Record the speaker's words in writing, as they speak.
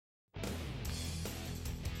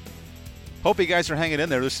Hope you guys are hanging in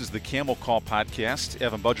there. This is the Camel Call Podcast.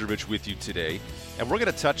 Evan Budrovich with you today. And we're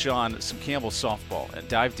going to touch on some Campbell softball and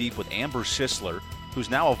dive deep with Amber Sisler, who's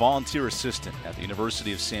now a volunteer assistant at the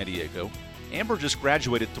University of San Diego. Amber just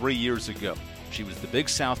graduated 3 years ago. She was the Big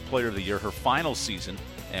South Player of the Year her final season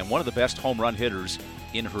and one of the best home run hitters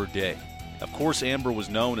in her day. Of course, Amber was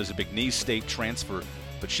known as a McNeese State transfer,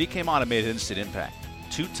 but she came on and made an instant impact.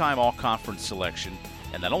 Two-time all-conference selection,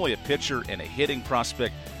 and not only a pitcher and a hitting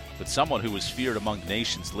prospect, but someone who was feared among the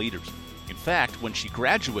nation's leaders. In fact, when she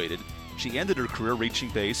graduated, she ended her career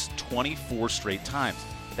reaching base 24 straight times.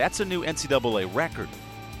 That's a new NCAA record.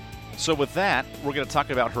 So with that, we're going to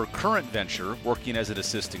talk about her current venture, working as an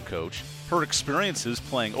assistant coach, her experiences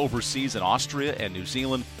playing overseas in Austria and New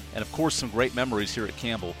Zealand, and of course some great memories here at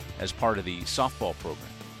Campbell as part of the softball program.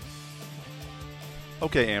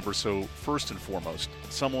 Okay, Amber, so first and foremost,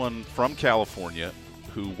 someone from California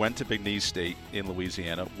who went to McNeese State in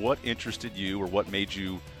Louisiana, what interested you or what made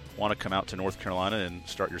you want to come out to North Carolina and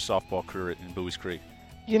start your softball career in Bowie's Creek?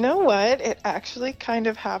 You know what? It actually kind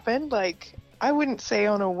of happened, I wouldn't say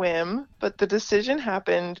on a whim, but the decision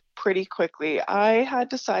happened pretty quickly. I had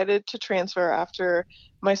decided to transfer after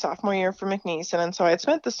my sophomore year for McNeese, and so I had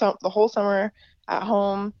spent the whole summer at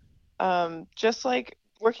home, just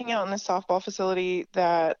working out in this softball facility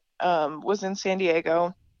that was in San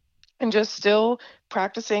Diego, and just still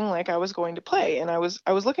practicing like I was going to play. And I was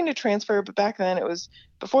looking to transfer, but back then it was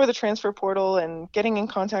before the transfer portal, and getting in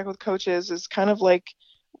contact with coaches is kind of like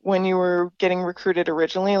when you were getting recruited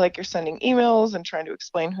originally, like you're sending emails and trying to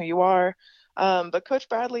explain who you are. But Coach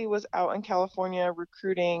Bradley was out in California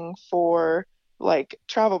recruiting for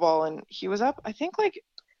travel ball, and he was up, I think,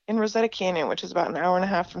 in Rosetta Canyon, which is about an hour and a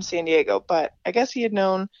half from San Diego. But I guess he had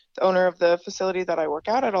known the owner of the facility that I work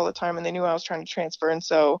out at all the time, and they knew I was trying to transfer. And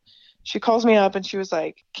so she calls me up and she was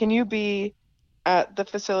like, "Can you be at the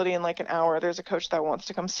facility in an hour? There's a coach that wants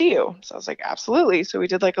to come see you." So I was like, absolutely. So we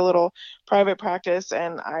did a little private practice,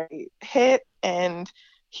 and I hit, and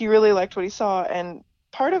he really liked what he saw. And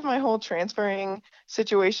part of my whole transferring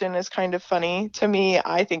situation is kind of funny to me.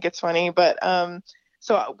 I think it's funny, but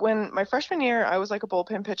so when my freshman year, I was a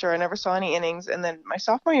bullpen pitcher. I never saw any innings. And then my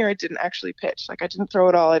sophomore year, I didn't actually pitch. I didn't throw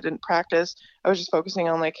at all. I didn't practice. I was just focusing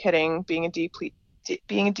on hitting, being a DP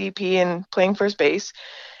and playing first base.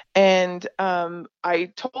 And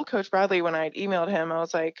I told Coach Bradley when I had emailed him, I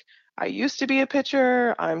was like, I used to be a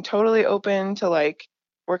pitcher. I'm totally open to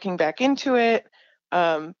working back into it,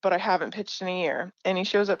 but I haven't pitched in a year. And he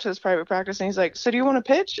shows up to this private practice and he's like, "So do you want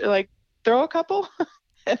to pitch? Throw a couple?"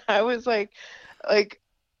 And I was like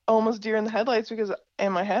almost deer in the headlights, because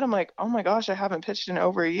in my head I'm like, oh my gosh, I haven't pitched in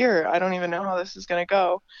over a year. I don't even know how this is going to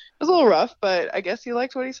go. It was a little rough, but I guess he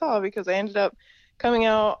liked what he saw, because I ended up coming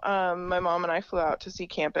out. My mom and I flew out to see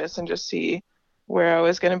campus and just see where I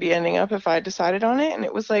was going to be ending up if I decided on it. And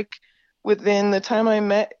it was within the time I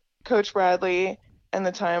met Coach Bradley and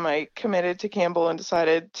the time I committed to Campbell and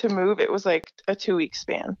decided to move, it was a 2-week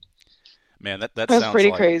span. Man, that That's sounds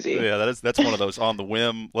pretty crazy. Yeah, that's one of those on the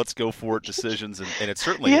whim, let's go for it decisions, and it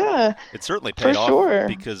certainly it certainly for paid off, sure.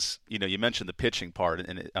 because you mentioned the pitching part,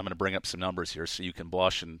 and I'm going to bring up some numbers here so you can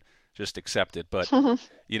blush and just accept it. But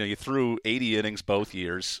you threw 80 innings both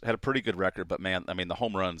years, had a pretty good record, but man, I mean the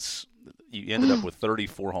home runs, you ended up with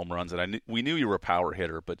 34 home runs, and we knew you were a power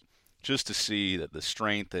hitter, but just to see that the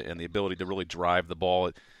strength and the ability to really drive the ball.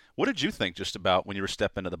 What did you think just about when you were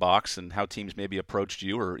stepping into the box, and how teams maybe approached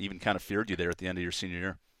you or even kind of feared you there at the end of your senior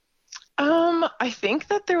year? I think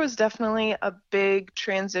that there was definitely a big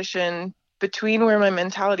transition between where my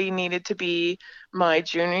mentality needed to be my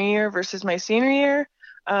junior year versus my senior year.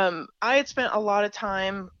 I had spent a lot of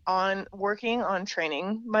time on working on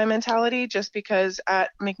training my mentality, just because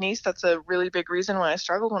at McNeese, that's a really big reason why I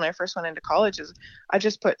struggled when I first went into college, is I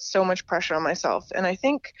just put so much pressure on myself. And I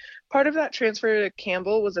think part of that transfer to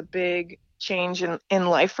Campbell was a big change in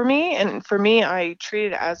life for me. And for me, I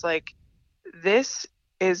treated it as this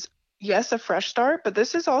is, yes, a fresh start, but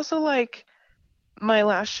this is also my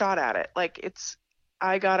last shot at it.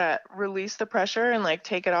 I gotta release the pressure and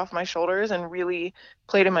take it off my shoulders and really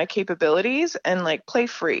play to my capabilities and play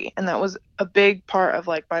free. And that was a big part of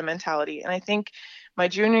my mentality. And I think my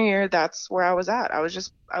junior year, that's where I was at. I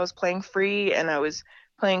was playing free, and I was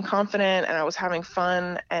playing confident, and I was having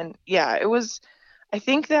fun. And yeah, I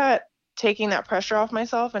think that taking that pressure off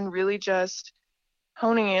myself and really just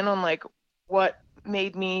honing in on what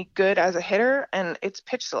made me good as a hitter, and it's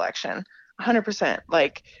pitch selection, 100%.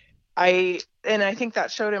 I think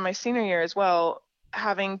that showed in my senior year as well,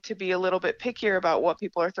 having to be a little bit pickier about what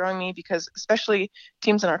people are throwing me, because especially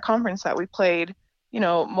teams in our conference that we played,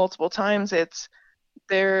 multiple times,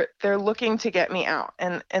 they're looking to get me out,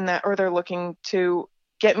 and that, or they're looking to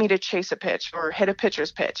get me to chase a pitch or hit a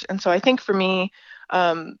pitcher's pitch. And so I think for me,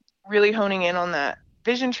 really honing in on that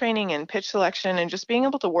vision training and pitch selection and just being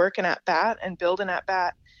able to work an at bat and build an at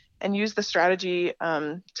bat and use the strategy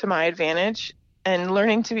to my advantage, and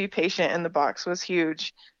learning to be patient in the box was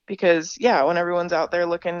huge. Because yeah, when everyone's out there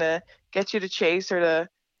looking to get you to chase or to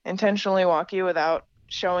intentionally walk you without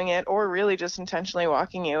showing it, or really just intentionally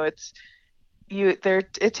walking you, it's you there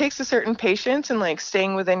it takes a certain patience and like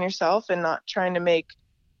staying within yourself and not trying to make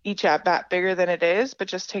each at bat bigger than it is, but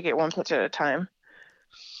just take it one pitch at a time.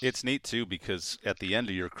 It's neat too because at the end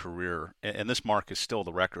of your career, and this mark is still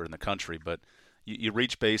the record in the country, but you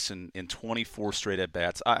reach base in 24 straight at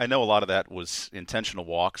bats. I know a lot of that was intentional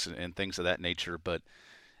walks and things of that nature, but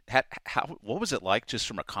what was it like just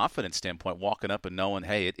from a confidence standpoint, walking up and knowing,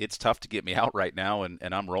 hey, it's tough to get me out right now, and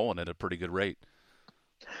I'm rolling at a pretty good rate?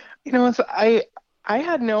 I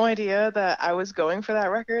had no idea that I was going for that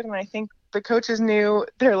record, and I think the coaches knew.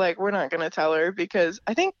 They're like, we're not going to tell her, because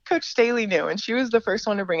I think Coach Staley knew, and she was the first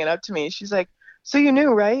one to bring it up to me. She's like, so you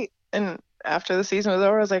knew, right? And after the season was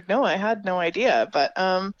over, I was like, no, I had no idea. But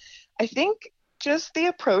I think just the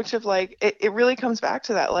approach of like it really comes back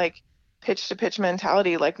to that like pitch to pitch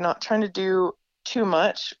mentality, like not trying to do too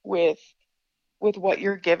much with what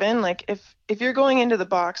you're given. Like if you're going into the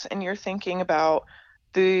box and you're thinking about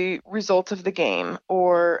the result of the game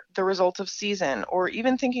or the result of season, or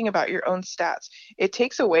even thinking about your own stats, it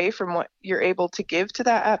takes away from what you're able to give to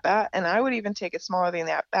that at bat. And I would even take it smaller than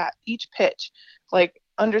that at bat. Each pitch, like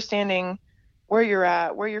understanding where you're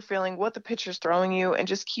at, where you're feeling, what the pitcher's throwing you, and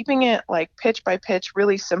just keeping it like pitch by pitch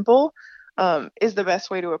really simple, is the best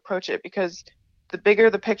way to approach it. Because the bigger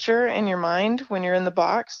the picture in your mind when you're in the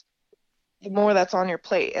box, the more that's on your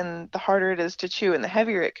plate and the harder it is to chew and the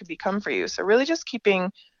heavier it could become for you. So really just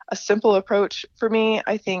keeping a simple approach for me,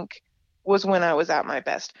 I think, was when I was at my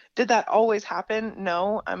best. Did that always happen?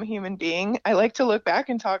 No, I'm a human being. I like to look back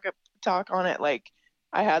and talk on it like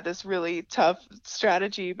I had this really tough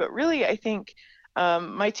strategy, but really I think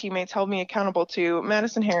my teammates held me accountable too.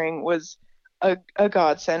 Madison Herring was a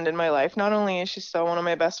godsend in my life. Not only is she still one of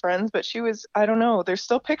my best friends, but she was, I don't know, there's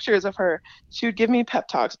still pictures of her. She would give me pep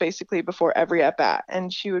talks basically before every at bat.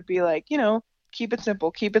 And she would be like, keep it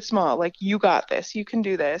simple, keep it small. Like, you got this, you can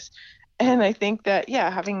do this. And I think that,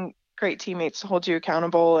 yeah, having great teammates to hold you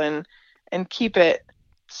accountable and keep it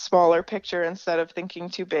smaller picture instead of thinking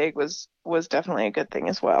too big was definitely a good thing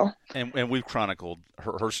as well. And we've chronicled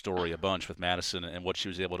her story a bunch with Madison and what she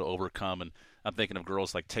was able to overcome. And I'm thinking of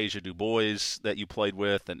girls like Tasia DuBois that you played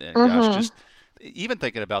with, and gosh, Mm-hmm. just even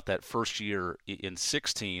thinking about that first year in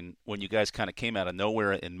 16 when you guys kind of came out of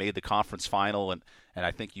nowhere and made the conference final, and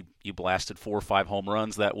I think you blasted 4 or 5 home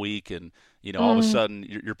runs that week, and all of a Mm. sudden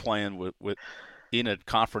you're playing with in a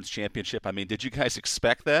conference championship. I mean, did you guys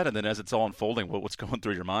expect that? And then as it's all unfolding, what's going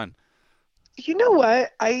through your mind? You know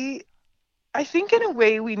what? I think in a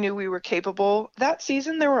way we knew we were capable. That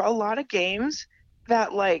season there were a lot of games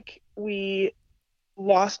that like we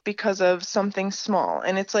lost because of something small.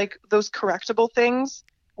 And it's like those correctable things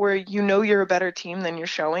where you're a better team than you're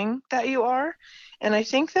showing that you are. And I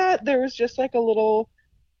think that there was just like a little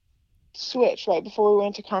switch right before we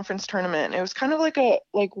went to conference tournament. It was kind of like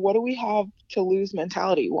what do we have to lose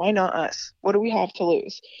mentality? Why not us? What do we have to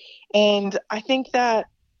lose? And I think that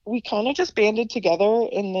we kind of just banded together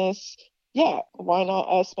in this, yeah, why not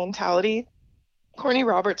us mentality. Courtney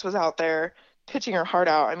Roberts was out there pitching her heart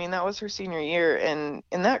out. I mean, that was her senior year, and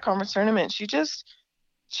in that conference tournament, she just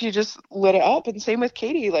lit it up. And same with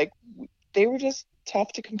Katie. Like, they were just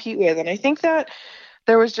tough to compete with. And I think that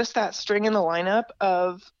there was just that string in the lineup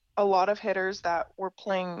of a lot of hitters that were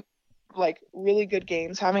playing like really good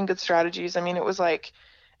games, having good strategies. I mean, it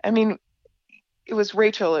was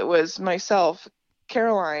Rachel, it was myself,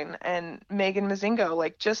 Caroline, and Megan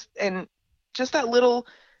Mazingo. Just that little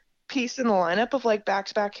piece in the lineup of like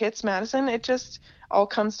back-to-back hits, Madison, it just all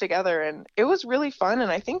comes together, and it was really fun.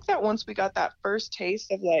 And I think that once we got that first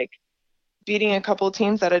taste of like beating a couple of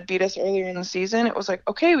teams that had beat us earlier in the season, it was like,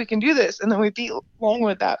 okay, we can do this. And then we beat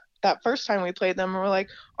Longwood that first time we played them, and we're like,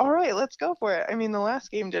 all right, let's go for it. I mean, the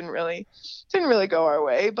last game didn't really go our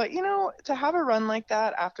way, but to have a run like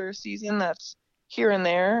that after a season that's here and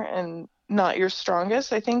there and not your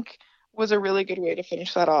strongest, I think was a really good way to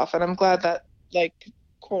finish that off. And I'm glad that like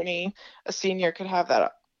Courtney, a senior, could have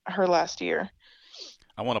that her last year.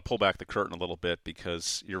 I want to pull back the curtain a little bit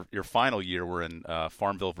because your final year we're in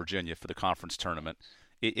Farmville, Virginia for the conference tournament.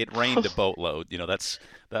 It rained a boatload.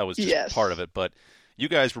 That was just Yes. part of it. But you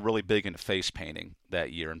guys were really big into face painting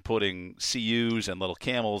that year and putting CUs and little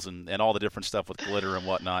camels and all the different stuff with glitter and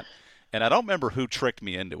whatnot. And I don't remember who tricked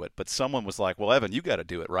me into it, but someone was like, "Well, Evan, you got to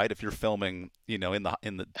do it, right? If you're filming, in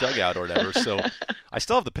the dugout or whatever." So I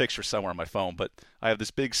still have the picture somewhere on my phone, but I have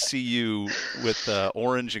this big CU with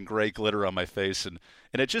orange and gray glitter on my face, and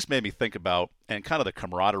it just made me think about, and kind of the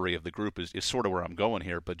camaraderie of the group is sort of where I'm going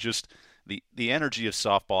here, but just the energy of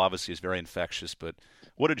softball obviously is very infectious. But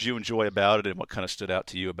what did you enjoy about it, and what kind of stood out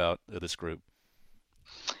to you about this group?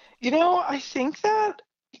 I think that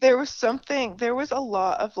there was a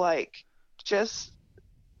lot of like just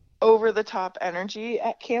over the top energy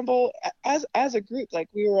at Campbell as a group. Like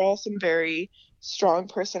we were all some very strong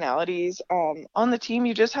personalities. On the team,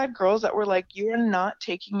 you just had girls that were like, "You are not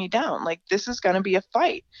taking me down. Like this is gonna be a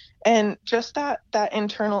fight." And just that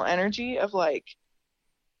internal energy of like,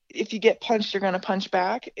 if you get punched, you're gonna punch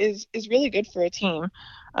back is really good for a team.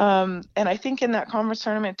 And I think in that conference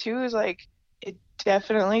tournament too is like it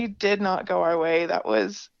definitely did not go our way. That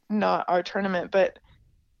was not our tournament, but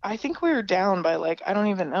I think we were down by like, I don't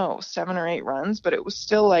even know, 7 or 8 runs, but it was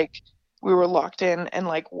still like we were locked in and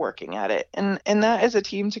like working at it. And that as a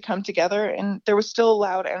team to come together, and there was still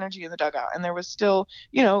loud energy in the dugout, and there was still,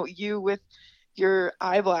 you with your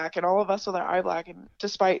eye black and all of us with our eye black, and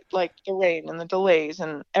despite like the rain and the delays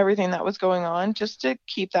and everything that was going on, just to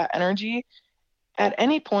keep that energy. At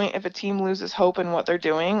any point, if a team loses hope in what they're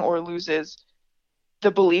doing or loses the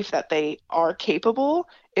belief that they are capable,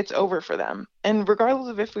 it's over for them. And regardless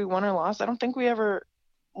of if we won or lost, I don't think we ever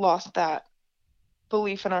lost that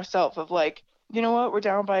belief in ourselves of like, you know what, we're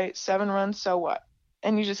down by 7 runs, so what?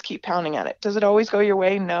 And you just keep pounding at it. Does it always go your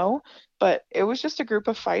way? No. But it was just a group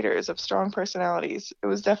of fighters of strong personalities. It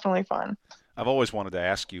was definitely fun. I've always wanted to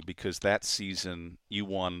ask you, because that season you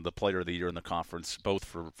won the Player of the Year in the conference, both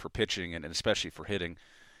for pitching and especially for hitting.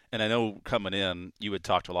 And I know coming in, you had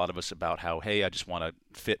talked to a lot of us about how, hey, I just want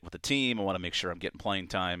to fit with the team. I want to make sure I'm getting playing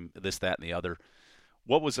time, this, that, and the other.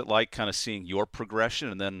 What was it like kind of seeing your progression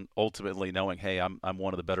and then ultimately knowing, hey, I'm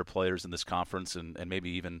one of the better players in this conference, and maybe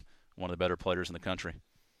even one of the better players in the country?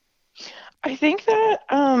 I think that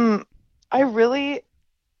I really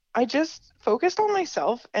I just focused on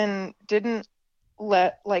myself and didn't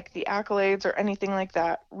let like the accolades or anything like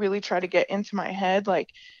that really try to get into my head. Like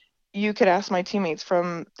you could ask my teammates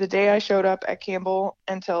from the day I showed up at Campbell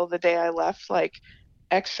until the day I left, like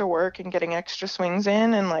extra work and getting extra swings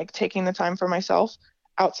in and like taking the time for myself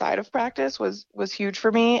outside of practice was huge for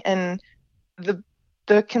me. And the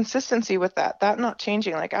the consistency with that not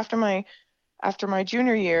changing. Like after my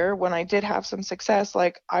junior year, when I did have some success,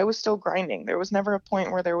 like I was still grinding. There was never a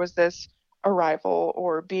point where there was this arrival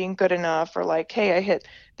or being good enough or like, hey, I hit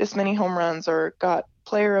this many home runs or got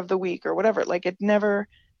player of the week or whatever. Like it never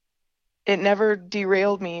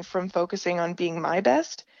derailed me from focusing on being my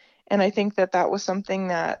best. And I think that that was something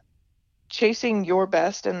that chasing your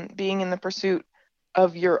best and being in the pursuit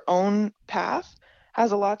of your own path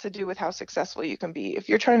has a lot to do with how successful you can be. If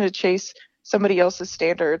you're trying to chase somebody else's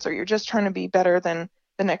standards or you're just trying to be better than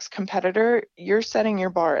the next competitor, you're setting your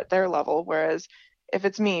bar at their level. Whereas if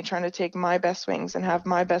it's me trying to take my best swings and have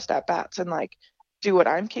my best at bats and like do what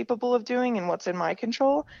I'm capable of doing and what's in my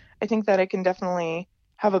control, I think that it can definitely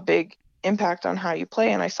have a big impact on how you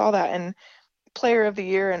play. And I saw that in player of the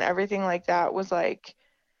year and everything like that was like,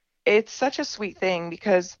 it's such a sweet thing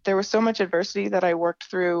because there was so much adversity that I worked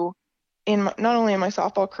through not only in my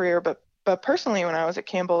softball career but personally when I was at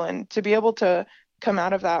Campbell, and to be able to come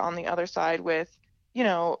out of that on the other side with you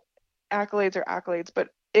know accolades or accolades, but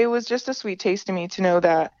it was just a sweet taste to me to know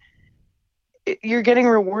that you're getting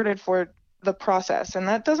rewarded for the process, and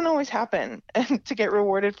that doesn't always happen and to get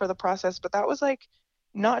rewarded for the process. But that was like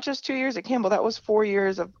not just 2 years at Campbell, that was 4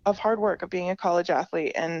 years of hard work of being a college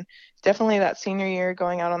athlete. And definitely that senior year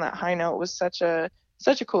going out on that high note was such a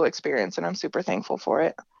cool experience, and I'm super thankful for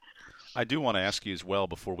it. I do want to ask you as well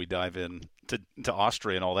before we dive in to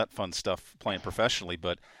Austria and all that fun stuff playing professionally,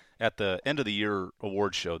 but at the end of the year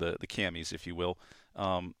award show, the Camis, if you will,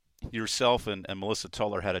 um, yourself and Melissa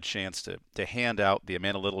Tuller had a chance to hand out the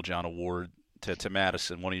Amanda Littlejohn Award to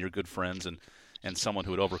Madison, one of your good friends and someone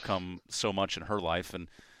who had overcome so much in her life. And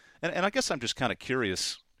I guess I'm just kind of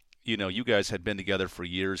curious, you guys had been together for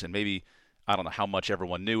years, and maybe I don't know how much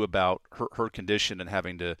everyone knew about her condition and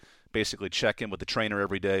having to basically check in with the trainer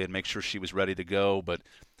every day and make sure she was ready to go. But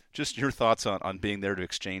just your thoughts on being there to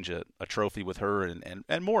exchange a trophy with her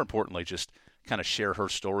and more importantly, just kind of share her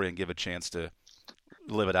story and give a chance to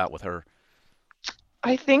live it out with her.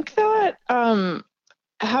 I think that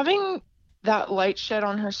having that light shed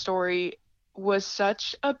on her story was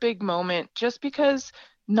such a big moment just because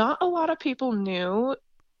not a lot of people knew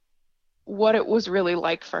what it was really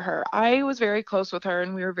like for her. I was very close with her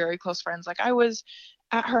and we were very close friends. Like I was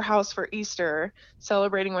at her house for Easter,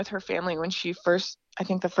 celebrating with her family when she first, I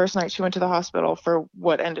think the first night she went to the hospital for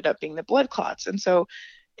what ended up being the blood clots. And so,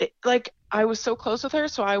 like, I was so close with her,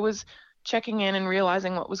 so I was checking in and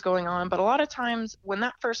realizing what was going on. But a lot of times when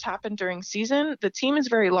that first happened during season, the team is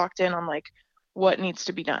very locked in on like what needs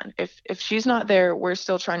to be done. If she's not there, we're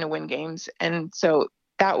still trying to win games. And so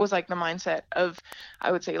that was like the mindset of,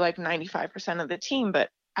 I would say, like 95% of the team. But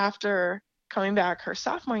after coming back her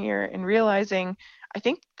sophomore year and realizing, I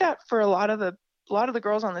think that for a lot of the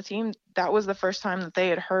girls on the team, that was the first time that they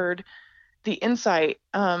had heard the insight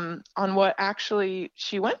on what actually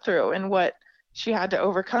she went through and what she had to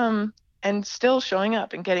overcome, and still showing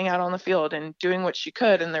up and getting out on the field and doing what she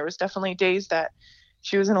could. And there was definitely days that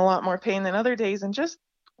she was in a lot more pain than other days, and just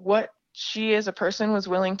what she as a person was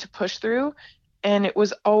willing to push through. And it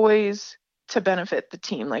was always to benefit the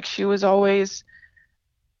team. Like, she was always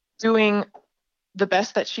doing the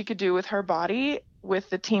best that she could do with her body with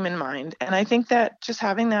the team in mind. And I think that just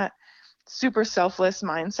having that super selfless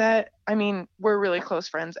mindset, I mean, we're really close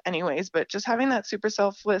friends anyways, but just having that super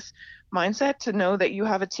selfless mindset to know that you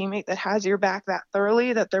have a teammate that has your back that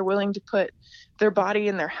thoroughly, that they're willing to put their body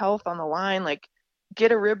and their health on the line, like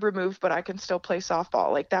get a rib removed, but I can still play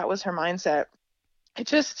softball. Like, that was her mindset.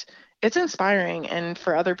 It's inspiring. And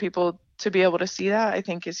for other people to be able to see that, I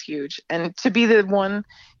think is huge. And to be the one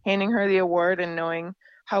handing her the award and knowing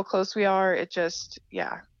how close we are, it just,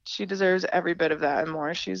 yeah, she deserves every bit of that and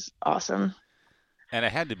more. She's awesome. And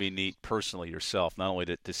it had to be neat personally yourself, not only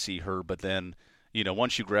to see her, but then,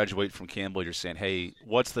 once you graduate from Campbell, you're saying, hey,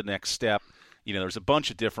 what's the next step? There's a bunch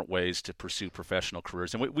of different ways to pursue professional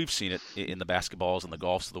careers, and we've seen it in the basketballs and the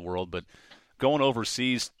golfs of the world, but going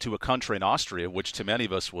overseas to a country in Austria, which to many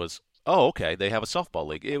of us was, oh, okay, they have a softball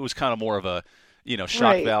league. It was kind of more of a, shock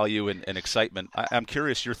Right. value and excitement. I'm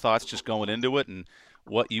curious your thoughts just going into it and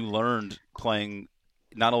what you learned playing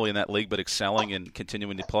not only in that league but excelling and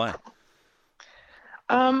continuing to play.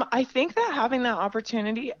 I think that having that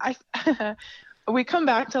opportunity, we come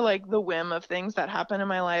back to like the whim of things that happen in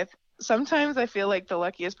my life. Sometimes I feel like the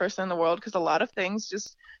luckiest person in the world because a lot of things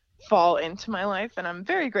just fall into my life, and I'm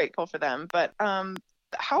very grateful for them. But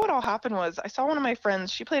how it all happened was I saw one of my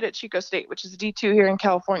friends. She played at Chico State, which is D2 here in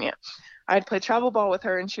California. I had played travel ball with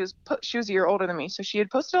her, and she was a year older than me, so she had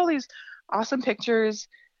posted all these awesome pictures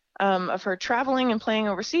of her traveling and playing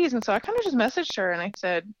overseas. And so I kind of just messaged her and I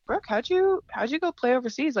said, Brooke, how'd you go play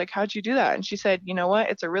overseas? Like, how'd you do that? And she said, you know what?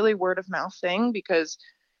 It's a really word of mouth thing because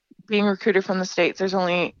being recruited from the States, there's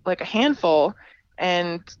only like a handful.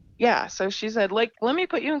 And yeah, so she said, like, let me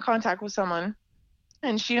put you in contact with someone.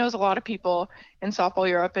 And she knows a lot of people in softball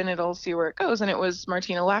Europe, and it'll see where it goes. And it was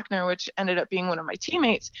Martina Lackner, which ended up being one of my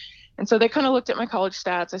teammates. And so they kind of looked at my college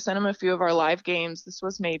stats. I sent them a few of our live games. This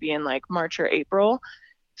was maybe in like March or April,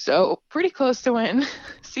 so pretty close to when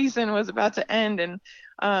season was about to end.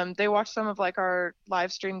 And they watched some of like our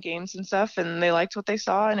live stream games and stuff, and they liked what they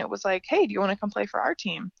saw. And it was like, hey, do you want to come play for our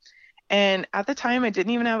team? And at the time, I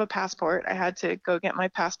didn't even have a passport. I had to go get my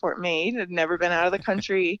passport made. I'd never been out of the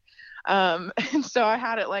country. And so I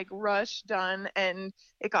had it like rushed done, and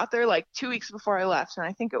it got there like 2 weeks before I left. And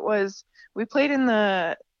I think we played in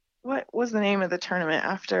what was the name of the tournament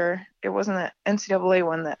after? It wasn't the NCAA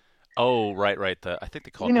one that, Oh, right, right. I think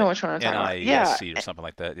they call you it know the which one I'm talking about. Yeah. NISC or something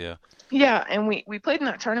like that. Yeah. Yeah. And we played in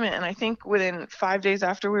that tournament. And I think within 5 days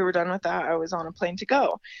after we were done with that, I was on a plane to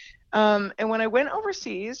go. And when I went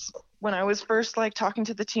overseas, when I was first like talking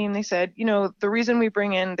to the team, they said, the reason we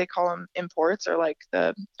bring in, they call them imports or like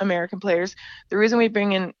the American players, the reason we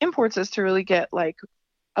bring in imports is to really get like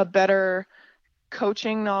a better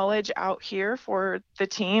coaching knowledge out here for the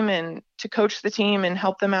team and to coach the team and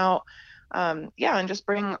help them out. Yeah, and just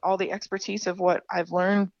bring all the expertise of what I've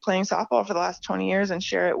learned playing softball for the last 20 years and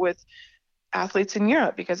share it with athletes in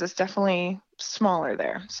Europe because it's definitely smaller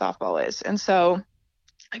there, softball is. And so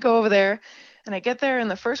I go over there and I get there, and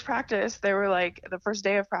the first practice, they were like, the first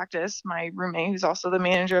day of practice, my roommate, who's also the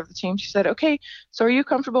manager of the team, she said, okay, so are you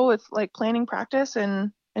comfortable with like planning practice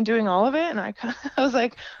and doing all of it? And I was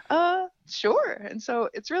like, sure. And so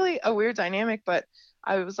it's really a weird dynamic, but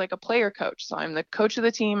I was like a player coach. So I'm the coach of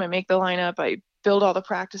the team. I make the lineup, I build all the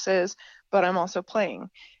practices, but I'm also playing.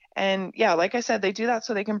 And yeah, like I said, they do that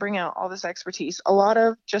so they can bring out all this expertise. A lot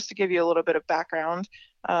of, just to give you a little bit of background,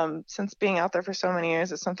 since being out there for so many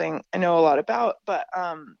years, it's something I know a lot about. But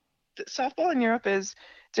softball in Europe is,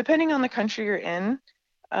 depending on the country you're in,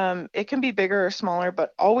 it can be bigger or smaller,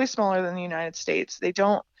 but always smaller than the United States. They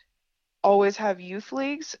don't always have youth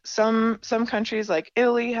leagues. Some countries like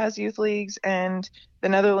Italy has youth leagues, and the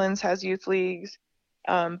Netherlands has youth leagues.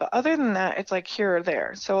 But other than that, it's like here or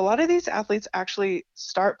there. So a lot of these athletes actually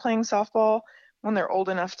start playing softball when they're old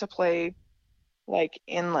enough to play like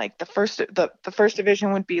in like the first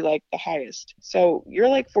division would be like the highest. So you're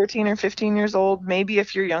like 14 or 15 years old. Maybe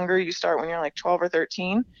if you're younger, you start when you're like 12 or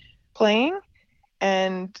 13 playing,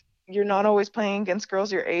 and you're not always playing against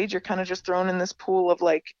girls your age. You're kind of just thrown in this pool of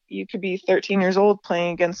like you could be 13 years old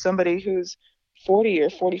playing against somebody who's 40 or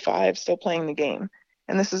 45 still playing the game.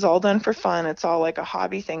 And this is all done for fun. It's all like a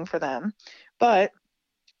hobby thing for them. But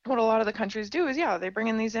what a lot of the countries do is, yeah, they bring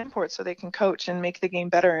in these imports so they can coach and make the game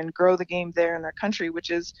better and grow the game there in their country, which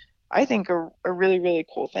is, I think, a really, really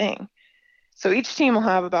cool thing. So each team will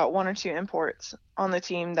have about one or two imports on the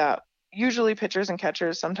team that usually pitchers and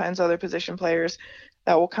catchers, sometimes other position players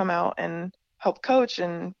that will come out and help coach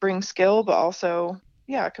and bring skill, but also,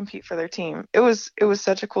 yeah, compete for their team. It was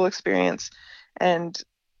such a cool experience. And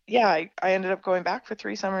yeah, I ended up going back for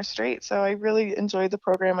 3 summers straight. So I really enjoyed the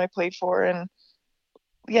program I played for. And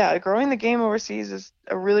yeah, growing the game overseas is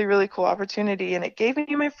a really, really cool opportunity. And it gave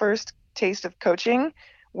me my first taste of coaching,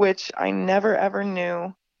 which I never ever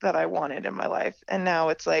knew that I wanted in my life. And now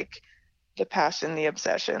it's like the passion, the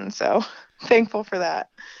obsession. So thankful for that.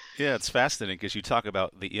 Yeah, it's fascinating because you talk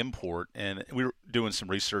about the import, and we were doing some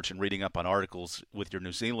research and reading up on articles with your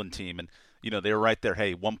New Zealand team, and they were right there.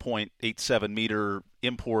 Hey, 1.87 meter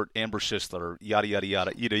import Amber Sisler, yada yada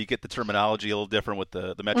yada. You get the terminology a little different with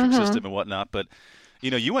the metric Hmm. system and whatnot, but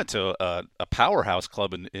you went to a powerhouse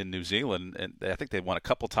club in New Zealand, and I think they won a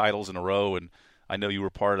couple titles in a row, and I know you were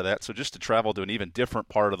part of that. So just to travel to an even different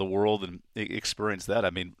part of the world and experience that, I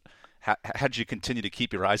mean, how did you continue to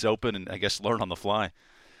keep your eyes open and I guess learn on the fly?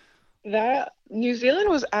 That New Zealand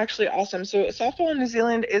was actually awesome. So softball in New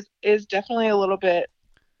Zealand is definitely a little bit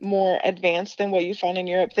more advanced than what you find in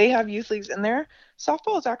Europe. They have youth leagues in there.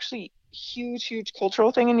 Softball is actually huge, huge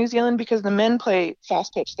cultural thing in New Zealand because the men play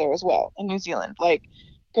fast pitch there as well in New Zealand. Like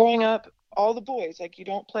growing up, all the boys, like you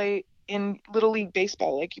don't play in little league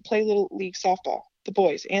baseball, like you play little league softball, the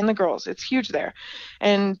boys and the girls. It's huge there.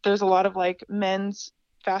 And there's a lot of like men's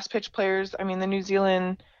fast pitch players. I mean, the New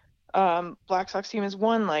Zealand Black Sox team has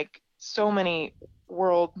won like so many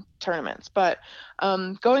world tournaments. But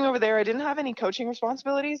going over there, I didn't have any coaching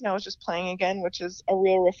responsibilities, and I was just playing again, which is a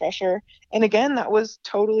real refresher. And again, that was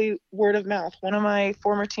totally word of mouth. One of my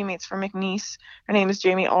former teammates from McNeese, her name is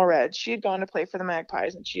Jamie Allred. She had gone to play for the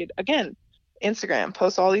Magpies, and she had again Instagram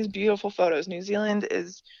posts all these beautiful photos. New Zealand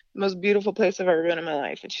is the most beautiful place I've ever been in my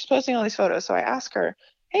life, and she's posting all these photos. So I asked her,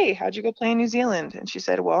 "Hey, how'd you go play in New Zealand?" And she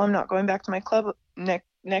said, "Well, I'm not going back to my club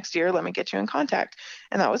next year. Let me get you in contact."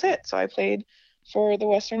 And that was it. So I played for the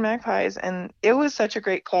Western Magpies, and it was such a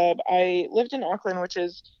great club. I lived in Auckland, which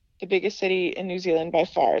is the biggest city in New Zealand by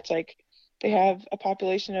far. It's like they have a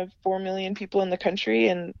population of 4 million people in the country,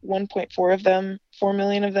 and 1.4 of them, 4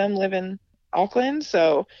 million of them live in Auckland.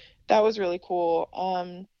 So that was really cool.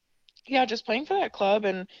 Yeah, just playing for that club,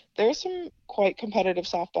 and there's some quite competitive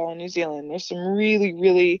softball in New Zealand. There's some really,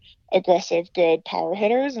 really aggressive, good power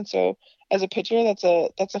hitters, and so as a pitcher, that's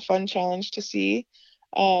a fun challenge to see.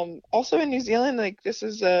 Also in New Zealand, like this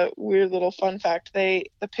is a weird little fun fact. The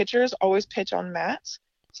pitchers always pitch on mats,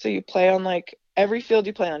 so you play on like every field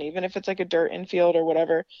you play on, even if it's like a dirt infield or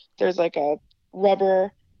whatever. There's like a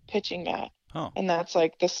rubber pitching mat, Oh, and that's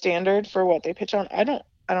like the standard for what they pitch on. I don't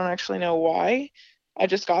actually know why. I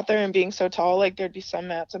just got there, and being so tall, like there'd be some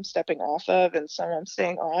mats I'm stepping off of and some I'm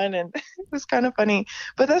staying on, and it was kind of funny.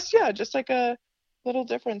 But that's, yeah, just like a little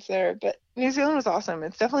difference there. But New Zealand was awesome.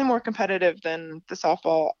 It's definitely more competitive than the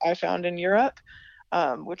softball I found in Europe,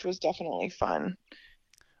 which was definitely fun.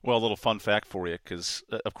 well, a little fun fact for you, because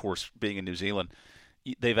of course, being in New Zealand,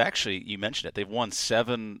 they've actually, you mentioned it, they've won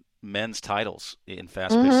 7 men's titles in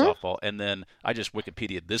fast pitch Hmm. softball, and then I just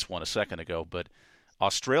Wikipedia'd this one a second ago, but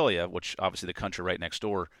Australia, which obviously the country right next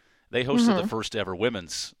door, they hosted the Hmm. first ever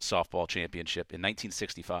women's softball championship in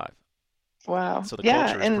 1965. Wow. So the Yeah,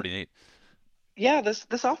 culture is and pretty neat. yeah, the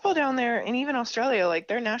softball down there, and even Australia, like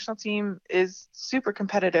their national team is super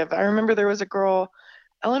competitive. I remember there was a girl,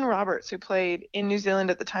 Ellen Roberts, who played in New Zealand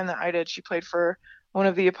at the time that I did. She played for one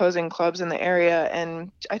of the opposing clubs in the area,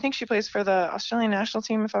 and I think she plays for the Australian national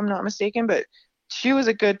team, if I'm not mistaken. But she was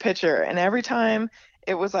a good pitcher, and every time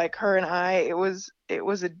it was like her and I, it was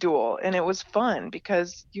a duel, and it was fun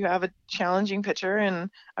because you have a challenging pitcher, and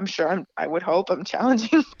I would hope I'm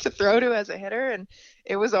challenging to throw to as a hitter, and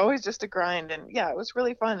it was always just a grind. And yeah, it was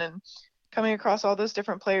really fun, and coming across all those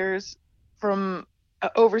different players from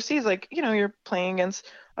overseas, like you're playing against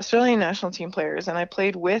Australian national team players, and I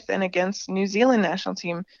played with and against New Zealand national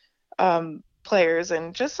team players,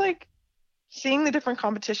 and just like seeing the different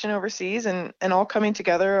competition overseas and all coming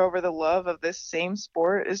together over the love of this same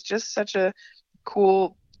sport is just such a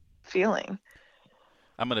cool feeling.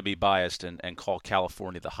 I'm going to be biased and call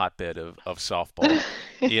California the hotbed of softball.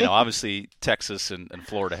 Obviously Texas and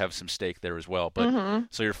Florida have some stake there as well. But hmm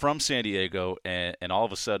so you're from San Diego, and all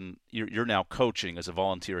of a sudden you're now coaching as a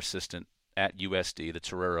volunteer assistant at USD, the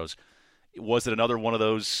Toreros. Was it another one of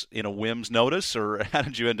those, whims notice, or how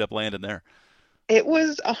did you end up landing there? It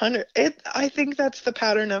was 100. I think that's the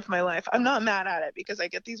pattern of my life. I'm not mad at it because I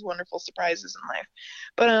get these wonderful surprises in life.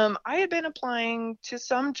 But I had been applying to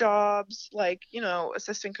some jobs like,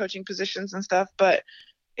 assistant coaching positions and stuff, but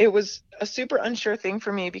it was a super unsure thing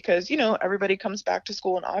for me because, everybody comes back to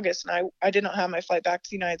school in August and I did not have my flight back to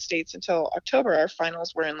the United States until October. Our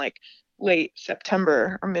finals were in like late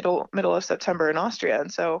September or middle of September in Austria.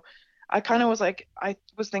 And so I kind of was like, I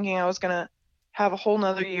was thinking I was gonna have a whole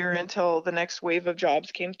nother year until the next wave of jobs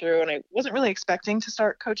came through. And I wasn't really expecting to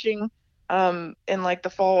start coaching in like the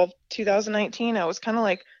fall of 2019. I was kind of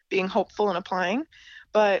like being hopeful and applying.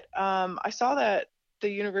 But I saw that the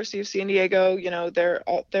University of San Diego,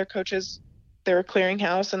 their coaches, they were clearing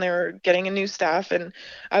house and they were getting a new staff. And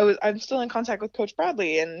I'm still in contact with Coach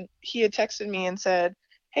Bradley, and he had texted me and said,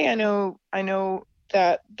 "Hey, I know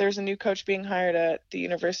that there's a new coach being hired at the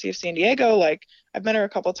University of San Diego. Like, I've met her a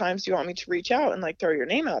couple of times. Do you want me to reach out and like throw your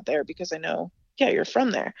name out there because I know, yeah, you're from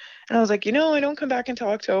there." And I was like, I don't come back until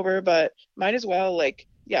October, but might as well like,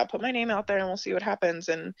 yeah, put my name out there and we'll see what happens.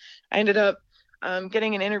 And I ended up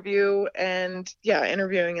getting an interview and yeah,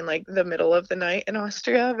 interviewing in like the middle of the night in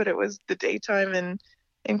Austria, but it was the daytime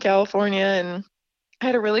in California. And I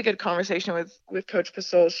had a really good conversation with Coach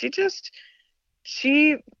Pasol.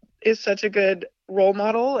 She is such a good role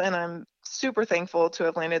model, and I'm super thankful to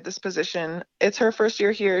have landed this position. It's her first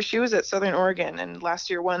year here. She was at Southern Oregon and last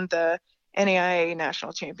year won the NAIA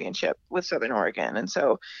national championship with Southern Oregon. And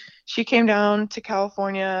so she came down to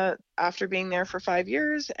California after being there for 5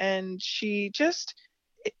 years, and she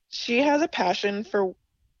has a passion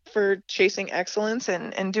for chasing excellence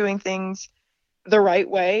and doing things the right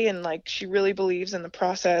way. And like, she really believes in the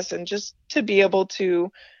process, and just to be able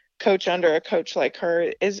to coach under a coach like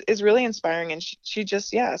her is really inspiring. And she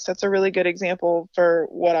just, yeah, sets a really good example for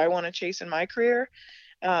what I want to chase in my career.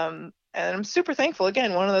 And I'm super thankful.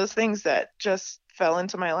 Again, one of those things that just fell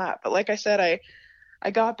into my lap. But like I said,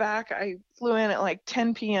 I got back, I flew in at like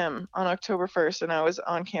 10 p.m. on October 1st, and I was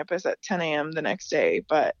on campus at 10 a.m. the next day.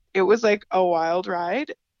 But it was like a wild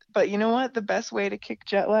ride. But you know what? The best way to kick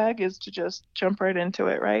jet lag is to just jump right into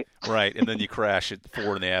it, right? Right, and then you crash at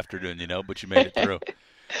 4 in the afternoon, but you made it through.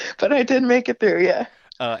 But I did make it through, yeah.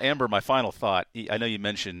 Amber, my final thought. I know you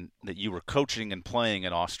mentioned that you were coaching and playing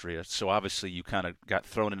in Austria, so obviously you kind of got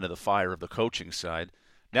thrown into the fire of the coaching side.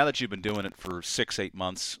 Now that you've been doing it for 6, 8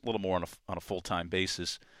 months, a little more on a full-time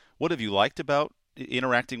basis, what have you liked about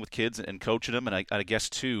interacting with kids and coaching them? And I guess,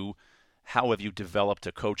 too, how have you developed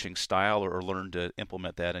a coaching style or learned to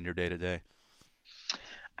implement that in your day-to-day?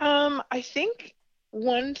 I think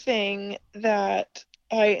one thing that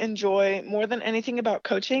I enjoy more than anything about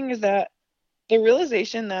coaching is that the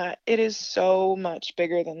realization that it is so much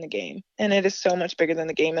bigger than the game, and it is so much bigger than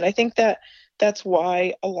the game. And I think that that's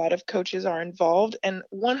why a lot of coaches are involved. And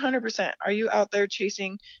 100%, are you out there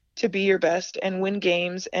chasing to be your best and win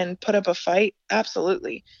games and put up a fight?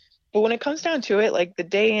 Absolutely. But when it comes down to it, like the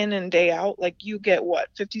day in and day out, like you get what,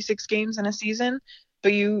 56 games in a season,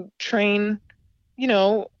 but you train,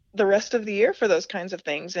 the rest of the year for those kinds of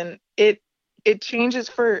things. And it changes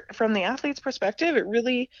from the athlete's perspective. It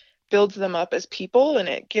really builds them up as people, and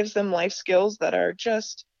it gives them life skills that are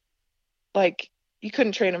just like, you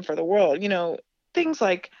couldn't trade them for the world. Things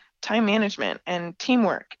like time management and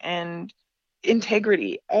teamwork and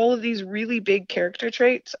integrity. All of these really big character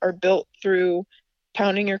traits are built through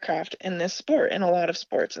pounding your craft in this sport, in a lot of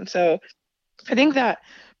sports. And so I think that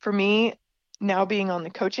for me, now being on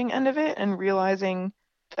the coaching end of it and realizing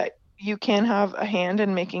that you can have a hand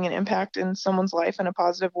in making an impact in someone's life in a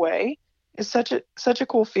positive way is such a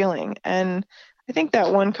cool feeling. And I think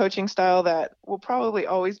that one coaching style that will probably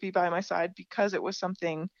always be by my side, because it was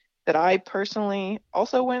something that I personally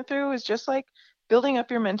also went through, is just like building up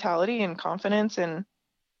your mentality and confidence, and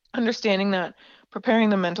understanding that preparing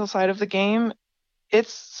the mental side of the game, it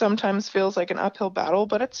sometimes feels like an uphill battle,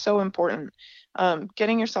 but it's so important.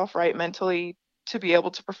 Getting yourself right mentally to be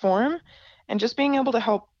able to perform, and just being able to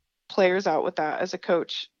help players out with that as a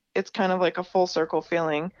coach. It's kind of like a full circle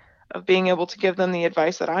feeling of being able to give them the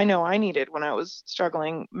advice that I know I needed when I was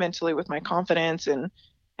struggling mentally with my confidence and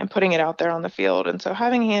putting it out there on the field. And so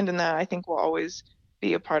having a hand in that, I think, will always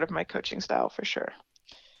be a part of my coaching style for sure.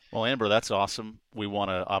 Well, Amber, that's awesome. We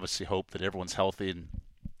want to obviously hope that everyone's healthy and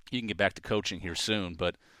you can get back to coaching here soon.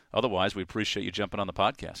 But otherwise, we appreciate you jumping on the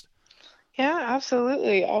podcast. Yeah,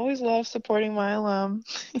 absolutely. Always love supporting my alum.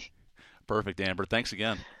 Perfect, Amber. Thanks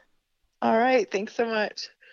again. All right. Thanks so much.